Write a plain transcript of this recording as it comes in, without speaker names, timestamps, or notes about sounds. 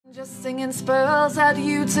Just singing spells at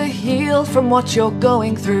you to heal from what you're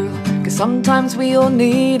going through, 'cause sometimes we all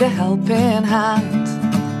need a helping hand.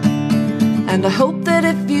 And I hope that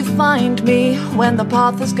if you find me when the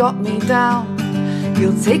path has got me down,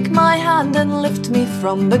 you'll take my hand and lift me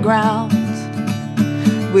from the ground.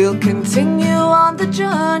 We'll continue on the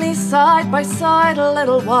journey side by side a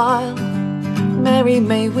little while. Merry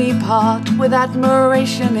may we part with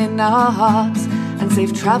admiration in our hearts, and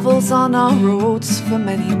safe travels on our roads for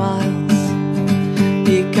many miles.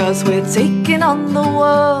 Because we're taking on the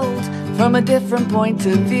world from a different point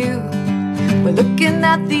of view. We're looking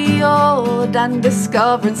at the old and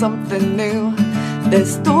discovering something new.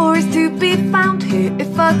 There's stories to be found here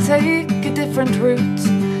if I take a different route.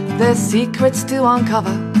 There's secrets to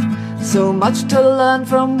uncover, so much to learn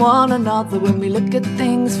from one another when we look at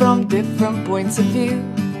things from different points of view.